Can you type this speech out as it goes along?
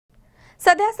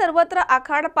सध्या सर्वत्र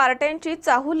आखाड पार्ट्यांची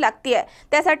चाहूल लागतीये।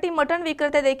 त्यासाठी मटण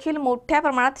विक्रेते देखील मोठ्या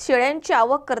प्रमाणात शेळ्यांची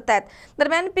आवक करतात।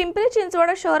 दरम्यान पिंपरी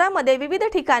चिंचवड शहरामध्ये विविध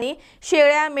ठिकाणी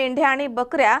शेळ्या, मेंढ्या आणि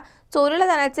बकऱ्या चोरीला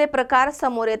जाण्याचे प्रकार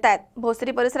समोर येत आहेत।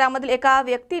 भोसरी परिसरामधील एका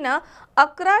व्यक्तीने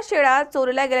 11 शेळ्या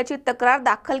चोरीला गेल्याची तक्रार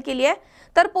दाखल केली आहे।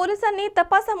 तर पोलिसांनी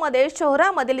तपासामध्ये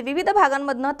शहरामधील विविध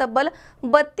भागांमधून तब्बल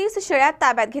 32 शेळ्या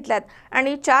ताब्यात घेतल्यात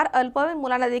आणि 4 अल्पवयीन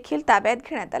मुलांना देखील ताब्यात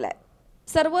घेण्यात आलंय।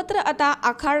 सर्वत्र आता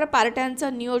आखाड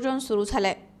पार्ट्यांचं नियोजन सुरू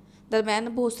झालंय। दरम्यान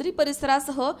भोसरी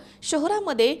परिसरासह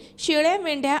शहरामध्ये शेळ्या,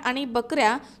 मेंढ्या आणि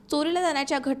बकऱ्या चोरीला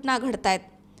जाण्याच्या घटना घडतायत।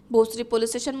 भोसरी पोलीस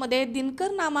स्टेशनमध्ये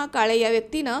दिनकर नामा काळे या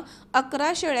व्यक्तीनं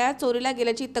 11 शेळ्या चोरीला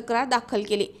गेल्याची तक्रार दाखल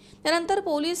केली। त्यानंतर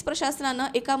पोलीस प्रशासनानं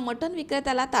एका मटण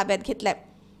विक्रेत्याला ताब्यात घेतलंय।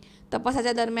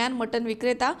 तपासाच्या दरम्यान मटण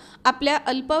विक्रेता आपल्या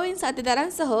अल्पवयीन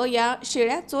साथीदारांसह या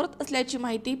शेळ्या चोरत असल्याची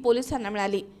माहिती पोलिसांना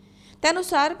मिळाली।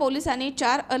 त्यानुसार पोलिसांनी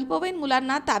 4 अल्पवयीन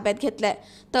मुलांना ताब्यात घेतलंय।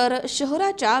 तर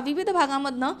शहराच्या विविध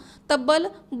भागांमधून तब्बल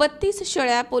 32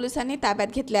 शेळ्या पोलिसांनी ताब्यात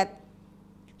घेतल्यात।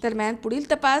 दरम्यान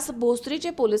पुढील तपास भोसरीचे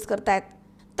पोलीस करतायत।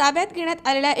 ताब्यात घेण्यात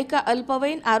आलेल्या एका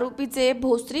अल्पवयीन आरोपीचे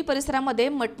भोसरी परिसरामध्ये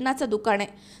मटणाचं दुकान आहे।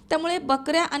 त्यामुळे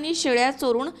बकऱ्या आणि शेळ्या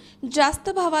चोरून जास्त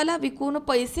भावाला विकून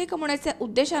पैसे कमवण्याच्या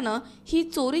उद्देशानं ही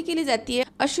चोरी केली जाते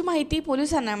अशी माहिती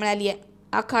पोलिसांना मिळाली आहे।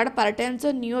 आखाड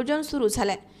पार्ट्यांचं नियोजन सुरू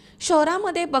झालंय।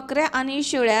 शहरामध्ये बकऱ्या आणि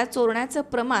शेळ्या चोरण्याचं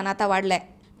प्रमाण आता वाढलंय।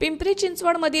 पिंपरी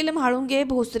चिंचवडमधील म्हाळुंगे,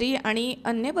 भोसरी आणि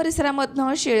अन्य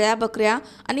परिसरामधून शेळ्या, बकऱ्या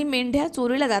आणि मेंढ्या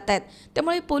चोरीला जात आहेत।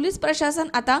 त्यामुळे पोलीस प्रशासन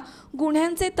आता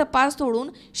गुन्ह्यांचे तपास सोडून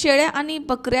शेळ्या आणि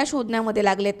बकऱ्या शोधण्यामध्ये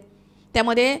लागलेत।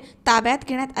 त्यामध्ये ताब्यात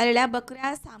घेण्यात आलेल्या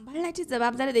बकऱ्या सांभाळण्याची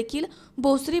जबाबदारी देखील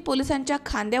भोसरी पोलिसांच्या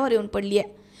खांद्यावर येऊन पडली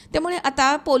आहे। त्यामुळे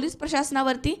आता पोलीस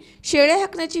प्रशासनावरती शेळ्या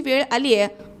हाकण्याची वेळ आली आहे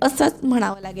असंच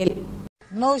म्हणावं लागेल।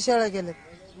 9 शेळ्या गेले।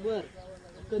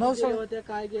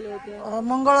 काय गेले होते?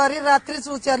 मंगळवारी रात्रीच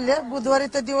उचलले, बुधवारी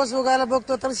तर दिवस उगायला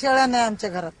बघतो तर शेळ्या नाही आमच्या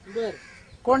घरात।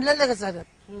 कोंडलेले का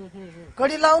सगळ्यात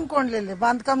कडी लावून कोंडलेले,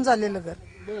 बांधकाम झालेलं घर,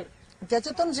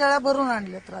 त्याच्यातून शेळ्या भरून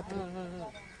आणल्यात रात्री।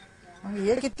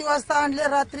 हे किती वाजता आणले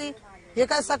रात्री, हे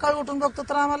काय सकाळी उठून बघतो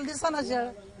तर आम्हाला दिसेना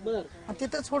शेळ्या।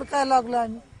 तिथेच हुडकायला लागलो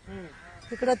आम्ही,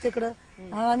 तिकडं तिकडं।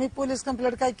 आम्ही पोलीस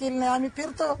कंप्लेंट काय केली नाही, आम्ही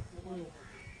फिरतो।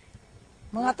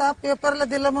 मग आता पेपरला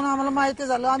दिलं म्हणून आम्हाला माहिती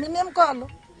झालं, आम्ही नेमकं आलो।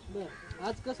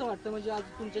 आज कसं वाटतं, म्हणजे आज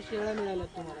तुमच्या शेळ्या मिळाल्या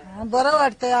तुम्हाला? बरं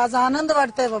वाटतंय, आज आनंद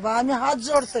वाटतंय बाबा। आम्ही हात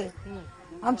जोडतोय,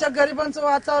 आमच्या गरिबांचं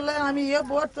वाचवलंय आम्ही, हे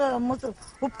बहुत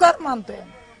उपकार मानतोय।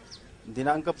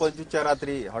 दिनांक 25च्या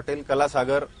रात्री हॉटेल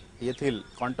कलासागर येथील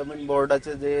कॉन्टोमेंट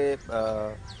बोर्डाचे जे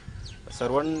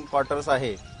सर्वंट क्वार्टर्स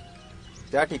आहे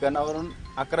त्या ठिकाणावरून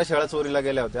 11 शेळ्या चोरीला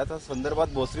गेल्या होत्या। त्या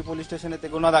संदर्भात भोसरी पोलीस स्टेशन येथे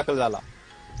गुन्हा दाखल झाला।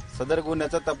 सदर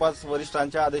गुन्ह्याचा तपास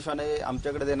वरिष्ठांच्या आदेशाने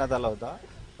आमच्याकडे देण्यात आला होता।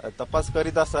 तपास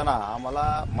करीत असताना आम्हाला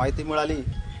माहिती मिळाली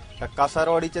की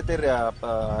कासारवाडीचे ते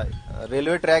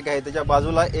रेल्वे ट्रॅक आहे त्याच्या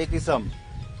बाजूला एक इसम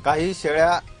काही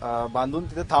शेळ्या बांधून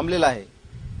तिथे थांबलेला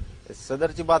आहे।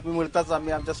 सदरची बातमी मिळताच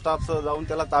आम्ही आमच्या स्टाफसह जाऊन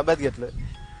त्याला ताब्यात घेतलं।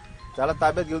 त्याला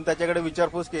ताब्यात घेऊन त्याच्याकडे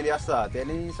विचारपूस केली असता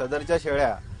त्यांनी सदरच्या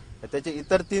शेळ्या त्याचे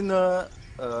इतर 3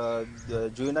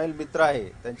 ज्युनाईल मित्र आहे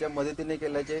त्यांच्या मदतीने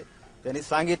केल्याचे त्यांनी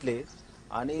सांगितले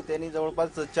आणि त्यांनी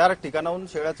जवळपास 4 ठिकाणाहून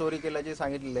शेळ्या चोरी केल्याचे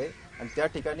सांगितलेले आहे आणि त्या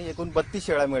ठिकाणी एकूण 32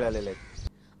 शेळ्या मिळालेल्या आहेत।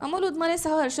 अमोल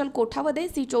उदमरेसह हर्षल कोठावदे,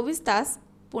 C24 तास,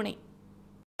 पुणे।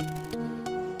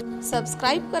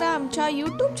 सबस्क्राइब करा आमच्या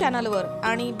YouTube चॅनलवर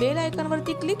आणि बेल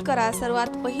आयकॉनवरती क्लिक करा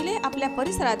सर्वात पहिले आपल्या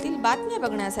परिसरातील बातम्या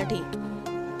बघण्यासाठी।